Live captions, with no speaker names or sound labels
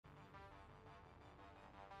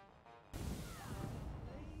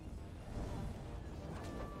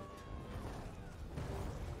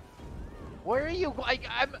Where are you?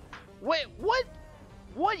 I'm. Wait, what?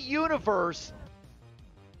 What universe?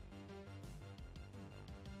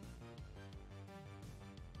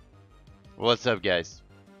 What's up, guys?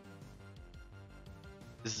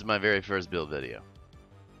 This is my very first build video.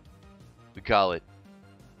 We call it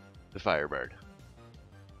the FireBird.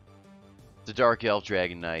 It's a Dark Elf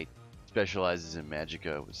Dragon Knight, specializes in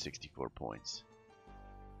Magicka with 64 points.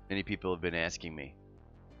 Many people have been asking me,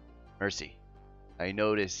 Mercy, I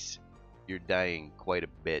notice you're dying quite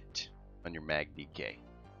a bit on your MagDK.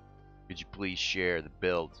 Could you please share the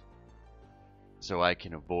build so I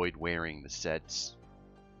can avoid wearing the sets,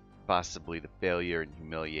 possibly the failure and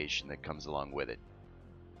humiliation that comes along with it?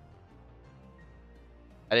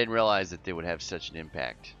 I didn't realize that they would have such an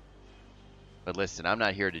impact. But listen, I'm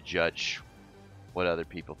not here to judge what other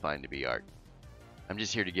people find to be art. I'm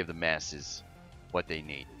just here to give the masses what they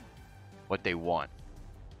need, what they want,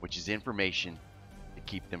 which is information to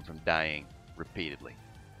keep them from dying repeatedly.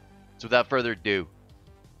 So without further ado,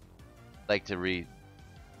 I'd like to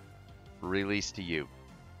release to you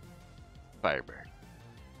FireBird.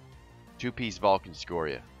 2-piece Valkyn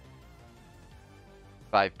Skoria.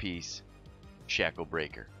 5-piece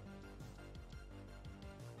Shacklebreaker.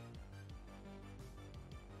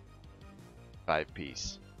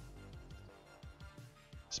 5-piece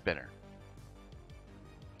Spinner.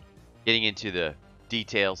 Getting into the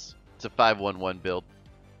details, it's a 5-1-1 build.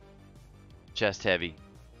 Chest heavy,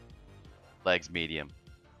 legs medium,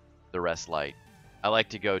 the rest light. I like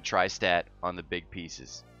to go tri-stat on the big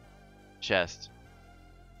pieces. Chest,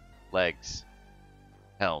 legs,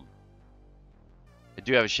 helm. I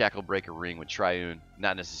do have a Shacklebreaker ring with Triune,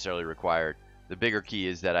 not necessarily required. The bigger key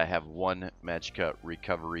is that I have one Magicka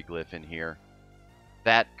recovery glyph in here.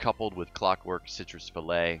 That, coupled with Clockwork Citrus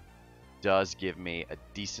Fillet, does give me a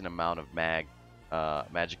decent amount of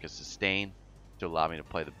Magicka sustain to allow me to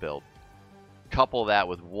play the build. Couple that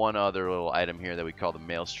with one other little item here that we call the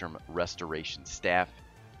Maelstrom Restoration Staff.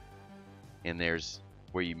 And there's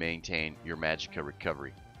where you maintain your Magicka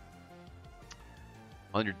recovery.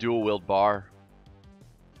 On your dual wield bar,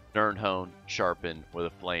 Nirn Hone, Sharpened with a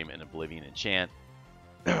Flame and Oblivion enchant.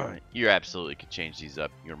 You absolutely could change these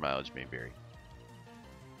up. Your mileage may vary.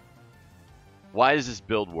 Why does this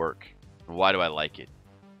build work? And why do I like it?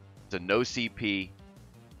 It's a no CP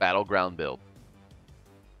Battleground build.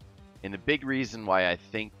 And the big reason why I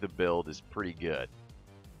think the build is pretty good,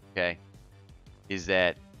 okay, is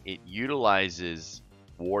that it utilizes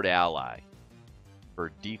Ward Ally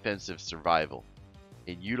for defensive survival.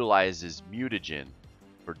 It utilizes Mutagen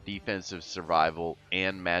for defensive survival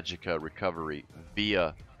and Magicka recovery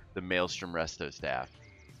via the Maelstrom Resto Staff.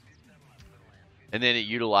 And then it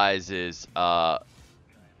utilizes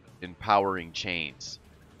Empowering Chains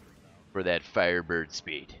for that FireBird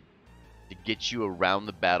speed to get you around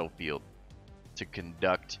the battlefield to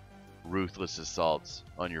conduct ruthless assaults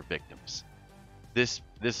on your victims. This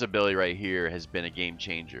ability right here has been a game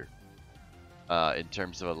changer in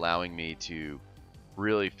terms of allowing me to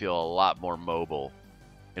really feel a lot more mobile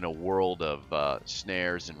in a world of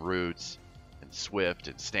snares and roots and swift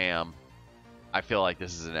and stam. I feel like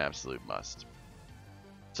this is an absolute must.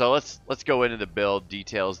 So let's go into the build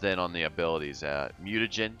details then on the abilities.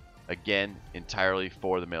 Mutagen, again, entirely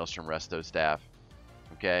for the Maelstrom Resto Staff.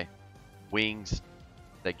 Okay, Wings,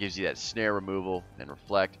 that gives you that snare removal and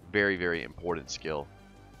reflect. Very, very important skill.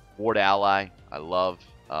 Ward Ally, I love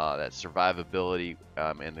that survivability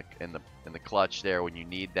in the clutch there. When you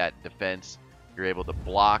need that defense, you're able to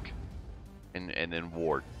block and then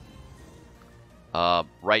ward.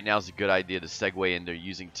 Right now is a good idea to segue into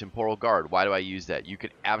using Temporal Guard. Why do I use that? You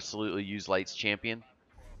could absolutely use Light's Champion.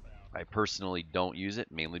 I personally don't use it,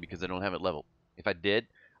 mainly because I don't have it leveled. If I did,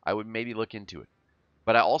 I would maybe look into it.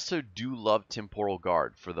 But I also do love Temporal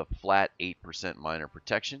Guard for the flat 8% minor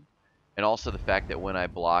protection. And also the fact that when I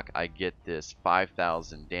block, I get this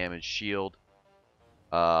 5,000 damage shield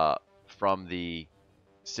from the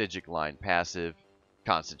Sigic line passive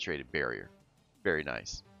concentrated barrier. Very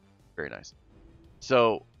nice. Very nice.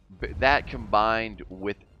 So that combined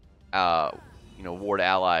with Ward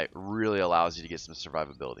Ally really allows you to get some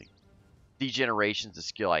survivability. Degeneration is a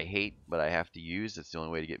skill I hate, but I have to use. That's the only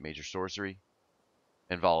way to get major sorcery.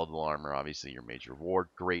 And Volatile Armor, obviously your major ward.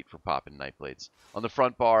 Great for popping Nightblades. On the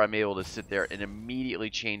front bar, I'm able to sit there and immediately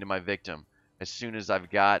chain to my victim. As soon as I've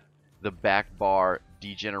got the back bar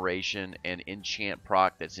degeneration and enchant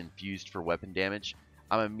proc that's infused for weapon damage,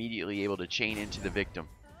 I'm immediately able to chain into the victim.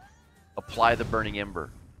 Apply the Burning Ember.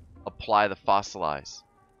 Apply the Fossilize.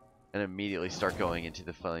 And immediately start going into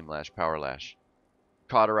the Flame Lash, Power Lash.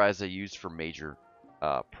 Cauterize I use for major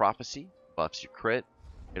prophecy. Buffs your crit.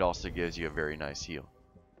 It also gives you a very nice heal.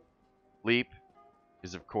 Leap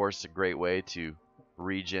is, of course, a great way to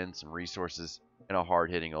regen some resources and a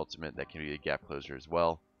hard-hitting ultimate that can be a gap closer as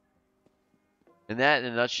well. And that,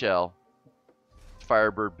 in a nutshell,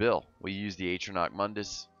 FireBird Build. We use the Atronaut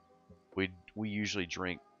Mundus. We usually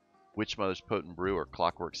drink Witch Mother's Potent Brew or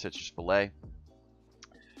Clockwork Citrus Fillet.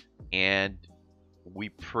 And we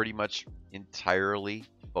pretty much entirely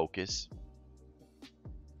focus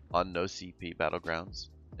on no CP Battlegrounds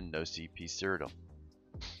and no CP Cyrodiil.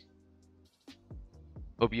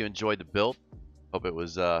 Hope you enjoyed the build. Hope it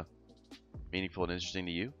was meaningful and interesting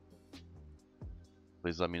to you.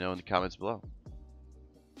 Please let me know in the comments below.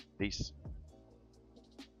 Peace.